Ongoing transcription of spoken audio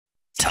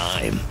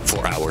time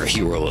for our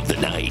Hero of the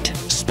Night,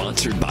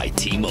 sponsored by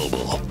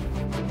T-Mobile.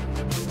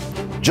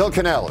 Jill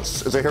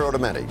Canales is a hero to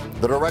many,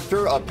 the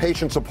Director of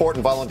Patient Support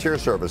and Volunteer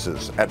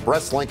Services at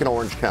Breast Link in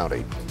Orange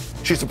County.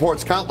 She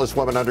supports countless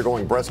women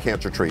undergoing breast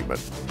cancer treatment.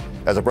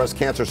 As a breast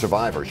cancer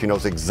survivor, she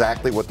knows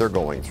exactly what they're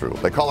going through.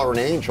 They call her an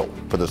angel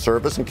for the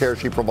service and care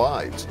she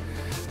provides.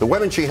 The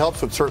women she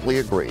helps would certainly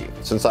agree.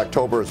 Since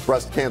October is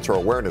Breast Cancer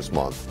Awareness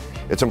Month,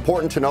 it's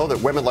important to know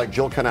that women like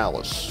Jill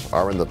Canales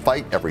are in the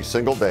fight every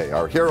single day.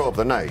 Our hero of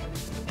the night.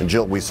 And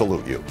Jill, we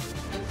salute you.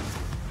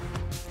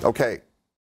 Okay.